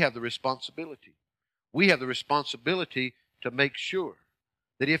 We have the responsibility. We have the responsibility to make sure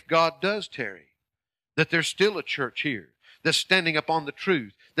that if God does tarry, that there's still a church here that's standing upon the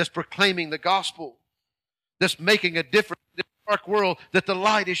truth, that's proclaiming the gospel, that's making a difference in this dark world, that the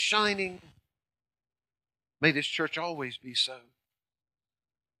light is shining. May this church always be so.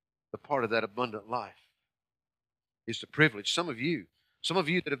 The part of that abundant life is the privilege. Some of you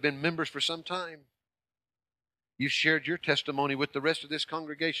that have been members for some time, you've shared your testimony with the rest of this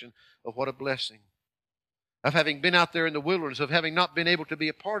congregation of what a blessing of having been out there in the wilderness, of having not been able to be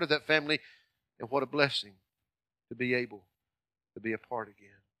a part of that family. And what a blessing to be able to be a part again.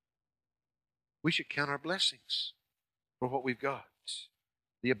 We should count our blessings for what we've got.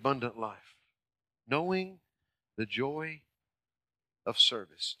 The abundant life. Knowing the joy of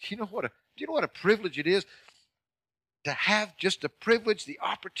service. Do you know what a privilege it is to have just the privilege, the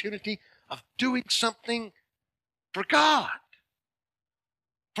opportunity of doing something for God,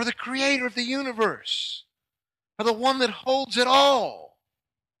 for the Creator of the universe, for the one that holds it all,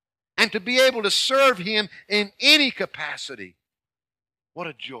 and to be able to serve Him in any capacity. What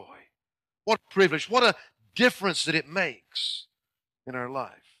a joy, what a privilege, what a difference that it makes in our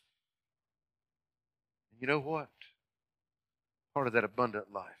life. And you know what? Part of that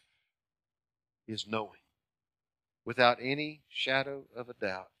abundant life is knowing, without any shadow of a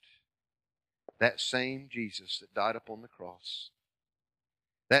doubt, that same Jesus that died upon the cross,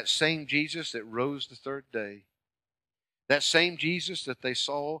 that same Jesus that rose the third day, that same Jesus that they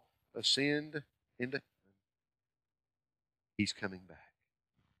saw ascend into heaven, He's coming back.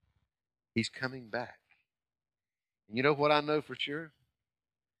 He's coming back. And you know what I know for sure?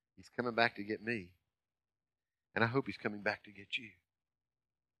 He's coming back to get me. And I hope He's coming back to get you.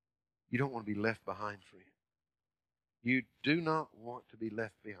 You don't want to be left behind, friend. You do not want to be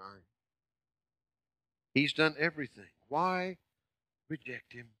left behind. He's done everything. Why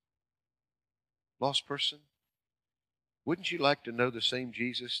reject Him? Lost person, wouldn't you like to know the same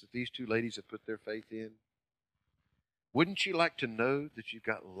Jesus that these two ladies have put their faith in? Wouldn't you like to know that you've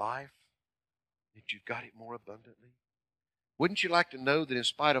got life, that you've got it more abundantly? Wouldn't you like to know that in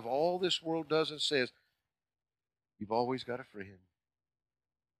spite of all this world does and says, you've always got a friend?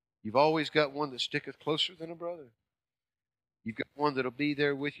 You've always got one that sticketh closer than a brother. You've got one that'll be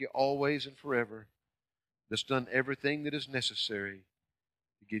there with you always and forever, that's done everything that is necessary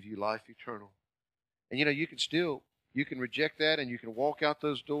to give you life eternal. And you know, you can reject that and you can walk out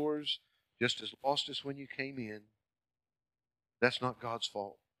those doors just as lost as when you came in. That's not God's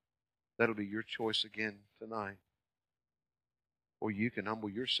fault. That'll be your choice again tonight. Or you can humble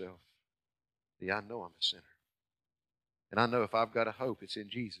yourself. See, I know I'm a sinner. And I know if I've got a hope, it's in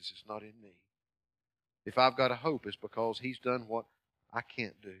Jesus. It's not in me. If I've got a hope, it's because He's done what I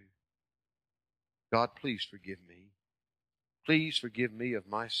can't do. God, please forgive me. Please forgive me of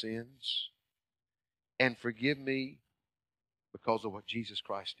my sins. And forgive me because of what Jesus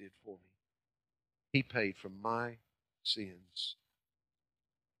Christ did for me. He paid for my sins.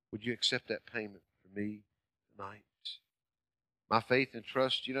 Would you accept that payment for me tonight? My faith and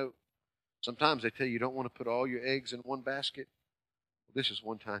trust, you know, sometimes they tell you don't want to put all your eggs in one basket. Well, this is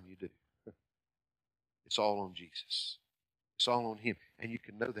one time you do. It's all on Jesus. It's all on Him. And you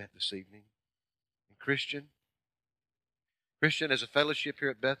can know that this evening. And Christian, as a fellowship here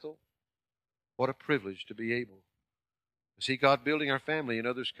at Bethel, what a privilege to be able to see God building our family and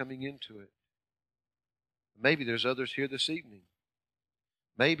others coming into it. Maybe there's others here this evening.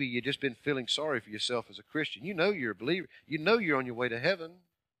 Maybe you've just been feeling sorry for yourself as a Christian. You know you're a believer. You know you're on your way to heaven.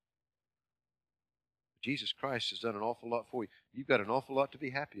 Jesus Christ has done an awful lot for you. You've got an awful lot to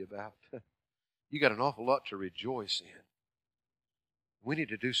be happy about. You've got an awful lot to rejoice in. We need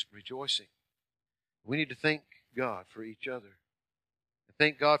to do some rejoicing. We need to thank God for each other. And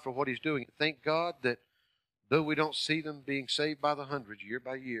thank God for what He's doing. And thank God that though we don't see them being saved by the hundreds year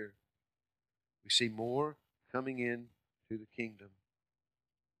by year, we see more coming in to the kingdom.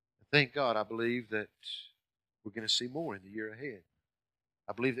 And thank God, I believe that we're going to see more in the year ahead.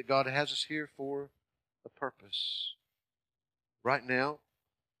 I believe that God has us here for a purpose. Right now,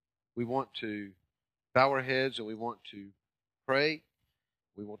 we want to bow our heads and we want to pray.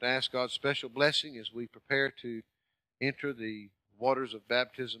 We want to ask God's special blessing as we prepare to enter the waters of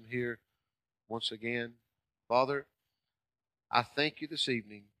baptism here once again. Father, I thank You this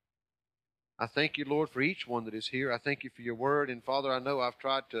evening. I thank You, Lord, for each one that is here. I thank You for Your word. And Father, I know I've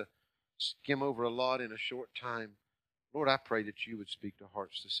tried to skim over a lot in a short time. Lord, I pray that You would speak to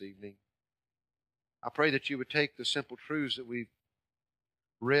hearts this evening. I pray that You would take the simple truths that we've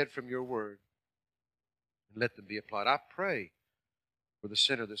read from Your word and let them be applied. I pray for the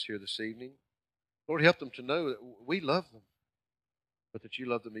sinner that's here this evening. Lord, help them to know that we love them, but that You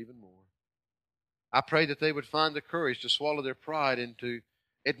love them even more. I pray that they would find the courage to swallow their pride and to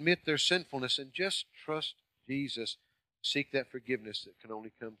admit their sinfulness and just trust Jesus. Seek that forgiveness that can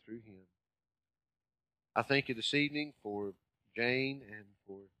only come through Him. I thank You this evening for Jane and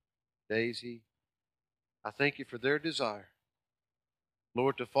for Daisy. I thank You for their desire,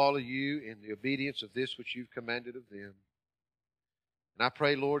 Lord, to follow You in the obedience of this which You've commanded of them. And I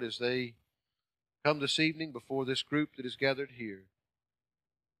pray, Lord, as they come this evening before this group that is gathered here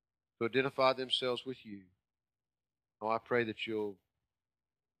to identify themselves with You, Oh, I pray that you'll,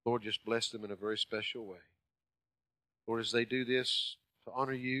 Lord, just bless them in a very special way. Lord, as they do this to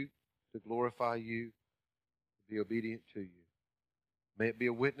honor you, to glorify you, to be obedient to you, may it be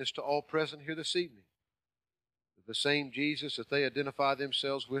a witness to all present here this evening that the same Jesus that they identify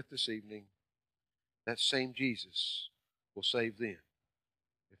themselves with this evening, that same Jesus will save them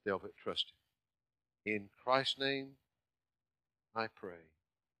if they'll but trust Him. In Christ's name, I pray.